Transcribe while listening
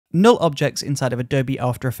Null objects inside of Adobe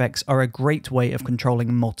After Effects are a great way of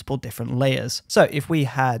controlling multiple different layers. So if we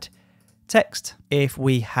had text, if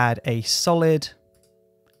we had a solid,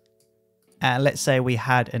 and let's say we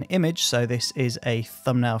had an image, so this is a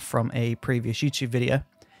thumbnail from a previous YouTube video,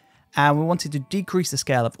 and we wanted to decrease the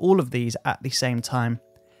scale of all of these at the same time,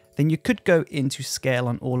 then you could go into scale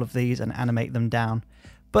on all of these and animate them down.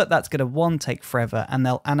 But that's going to, one, take forever, and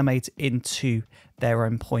they'll animate into their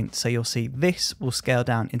own point. So you'll see this will scale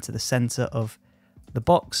down into the center of the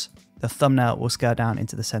box, the thumbnail will scale down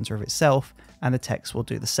into the center of itself, and the text will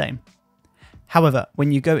do the same. However,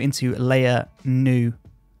 when you go into Layer, New,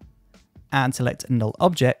 and select Null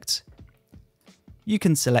Object, you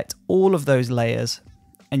can select all of those layers,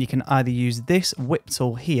 and you can either use this whip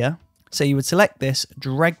tool here. So you would select this,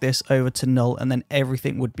 drag this over to Null, and then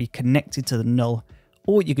everything would be connected to the Null.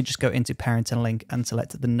 Or you could just go into Parent and Link and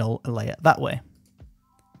select the null layer that way.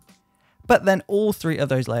 But then all three of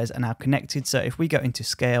those layers are now connected. So if we go into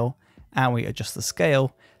scale and we adjust the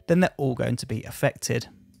scale, then they're all going to be affected.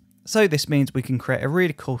 So this means we can create a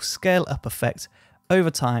really cool scale up effect over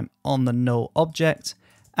time on the null object.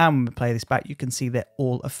 And when we play this back, you can see they're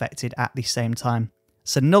all affected at the same time.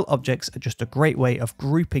 So null objects are just a great way of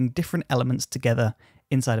grouping different elements together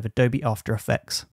inside of Adobe After Effects.